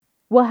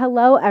Well,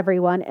 hello,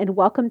 everyone, and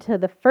welcome to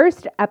the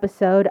first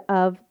episode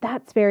of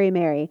That's Very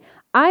Mary.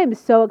 I am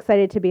so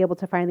excited to be able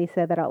to finally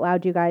say that out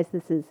loud, you guys.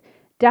 This has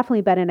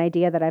definitely been an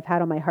idea that I've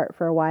had on my heart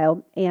for a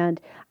while. And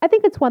I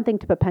think it's one thing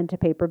to put pen to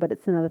paper, but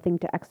it's another thing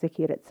to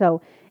execute it.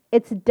 So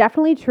it's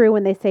definitely true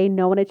when they say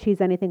no one achieves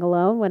anything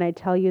alone. When I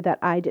tell you that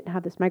I didn't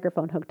have this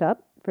microphone hooked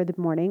up for the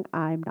morning,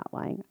 I'm not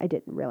lying. I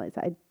didn't realize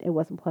it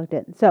wasn't plugged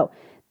in. So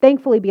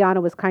thankfully,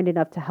 Bianna was kind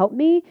enough to help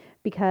me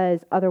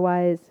because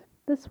otherwise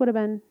this would have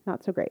been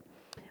not so great.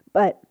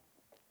 But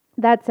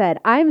that said,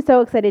 I'm so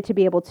excited to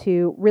be able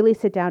to really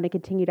sit down and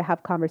continue to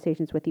have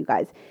conversations with you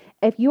guys.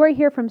 If you are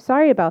here from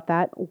Sorry About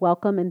That,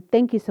 welcome and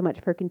thank you so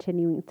much for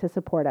continuing to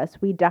support us.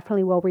 We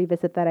definitely will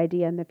revisit that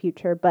idea in the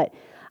future, but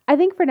I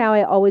think for now,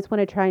 I always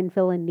want to try and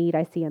fill a need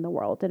I see in the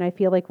world. And I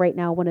feel like right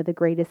now, one of the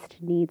greatest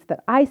needs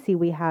that I see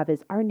we have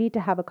is our need to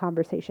have a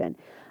conversation.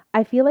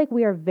 I feel like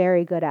we are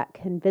very good at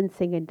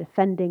convincing and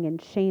defending and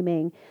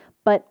shaming,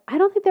 but I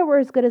don't think that we're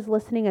as good as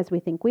listening as we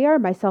think we are,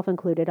 myself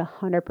included,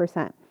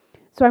 100%.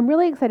 So I'm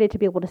really excited to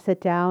be able to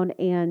sit down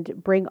and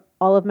bring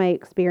all of my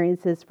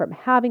experiences from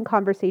having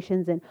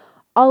conversations and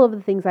all of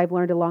the things I've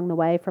learned along the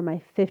way from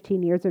my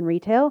 15 years in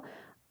retail.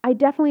 I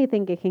definitely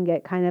think it can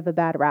get kind of a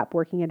bad rap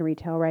working in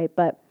retail, right?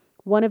 But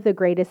one of the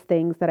greatest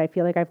things that I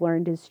feel like I've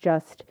learned is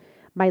just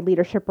my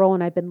leadership role.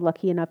 And I've been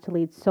lucky enough to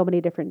lead so many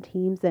different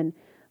teams. And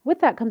with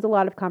that comes a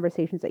lot of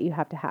conversations that you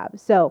have to have.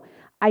 So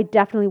I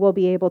definitely will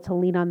be able to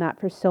lean on that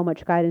for so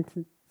much guidance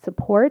and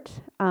support.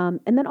 And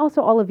then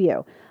also all of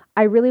you.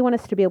 I really want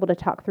us to be able to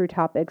talk through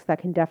topics that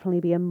can definitely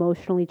be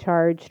emotionally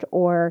charged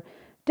or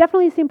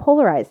definitely seem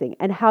polarizing.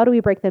 And how do we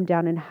break them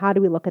down and how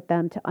do we look at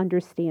them to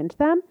understand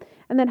them?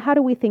 And then how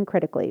do we think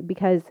critically?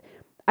 Because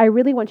I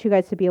really want you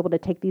guys to be able to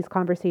take these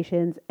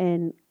conversations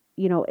and,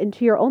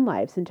 into your own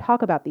lives and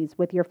talk about these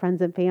with your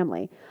friends and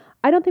family.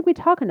 I don't think we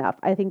talk enough.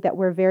 I think that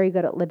we're very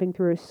good at living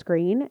through a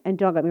screen. And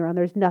don't get me wrong,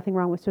 there's nothing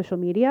wrong with social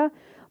media.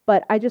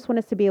 But I just want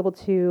us to be able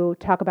to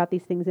talk about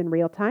these things in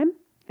real time.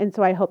 And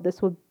so I hope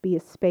this will be a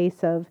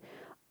space of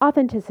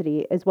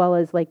authenticity as well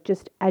as like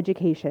just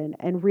education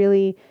and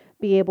really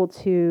be able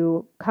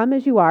to come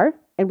as you are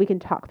and we can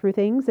talk through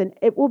things and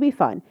it will be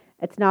fun.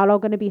 It's not all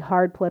going to be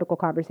hard political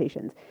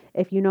conversations.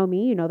 If you know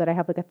me, you know that I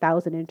have like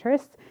 1,000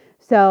 interests.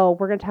 So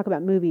we're going to talk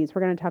about movies.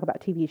 We're going to talk about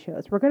TV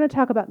shows. We're going to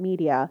talk about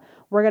media.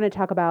 We're going to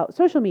talk about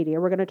social media.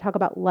 We're going to talk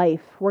about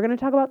life. We're going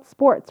to talk about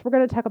sports. We're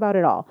going to talk about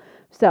it all.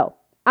 So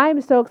I'm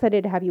so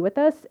excited to have you with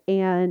us.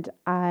 And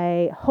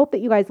I hope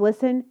that you guys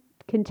listen,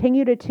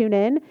 continue to tune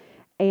in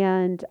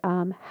and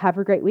have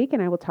a great week.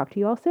 And I will talk to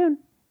you all soon.